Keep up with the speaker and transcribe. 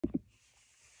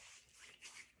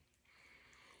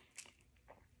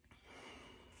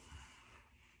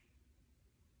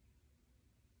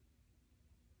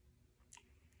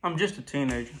I'm just a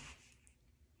teenager,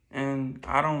 and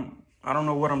I don't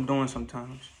know what I'm doing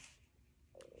sometimes.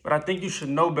 But I think you should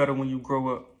know better when you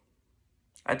grow up.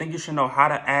 I think you should know how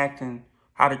to act and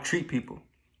how to treat people.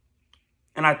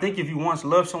 And I think if you once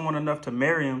loved someone enough to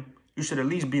marry him, you should at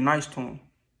least be nice to him.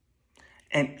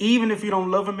 And even if you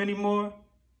don't love him anymore,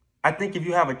 I think if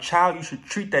you have a child, you should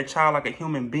treat that child like a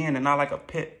human being and not like a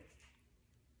pet.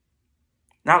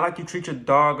 Not like you treat your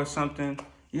dog or something.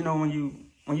 You know, when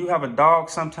you have a dog,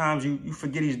 sometimes you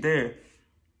forget he's there.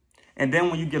 And then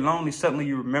when you get lonely, suddenly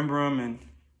you remember him and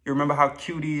you remember how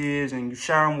cute he is and you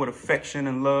shower him with affection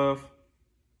and love.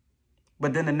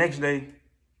 But then the next day,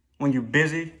 when you're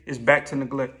busy, it's back to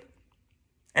neglect.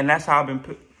 And that's how I've been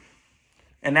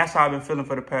feeling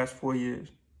for the past 4 years.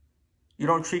 You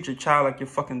don't treat your child like your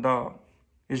fucking dog.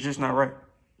 It's just not right.